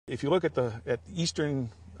If you look at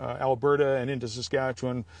eastern Alberta and into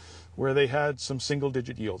Saskatchewan, where they had some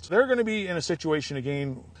single-digit yields, they're going to be in a situation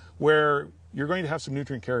again where you're going to have some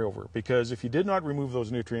nutrient carryover, because if you did not remove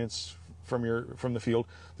those nutrients from the field,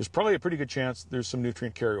 there's probably a pretty good chance there's some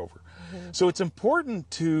nutrient carryover. So it's important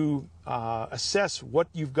to assess what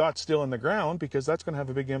you've got still in the ground, because that's going to have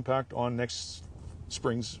a big impact on next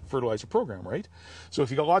spring's fertilizer program, right? So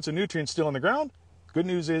if you got lots of nutrients still in the ground, good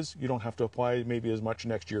news is you don't have to apply maybe as much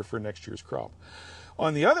next year for next year's crop.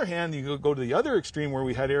 On the other hand, you go to the other extreme where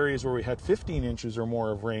we had areas where we had 15 inches or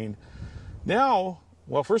more of rain. Now,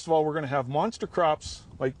 well, first of all, we're going to have monster crops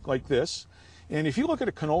like this. And if you look at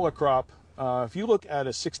a canola crop, if you look at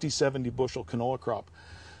a 60, 70 bushel canola crop,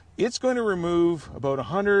 it's going to remove about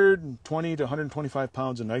 120 to 125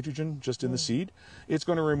 pounds of nitrogen just in the seed. It's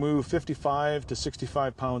going to remove 55 to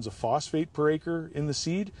 65 pounds of phosphate per acre in the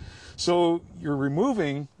seed. So you're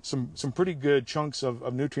removing some pretty good chunks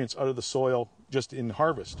of nutrients out of the soil just in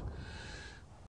harvest.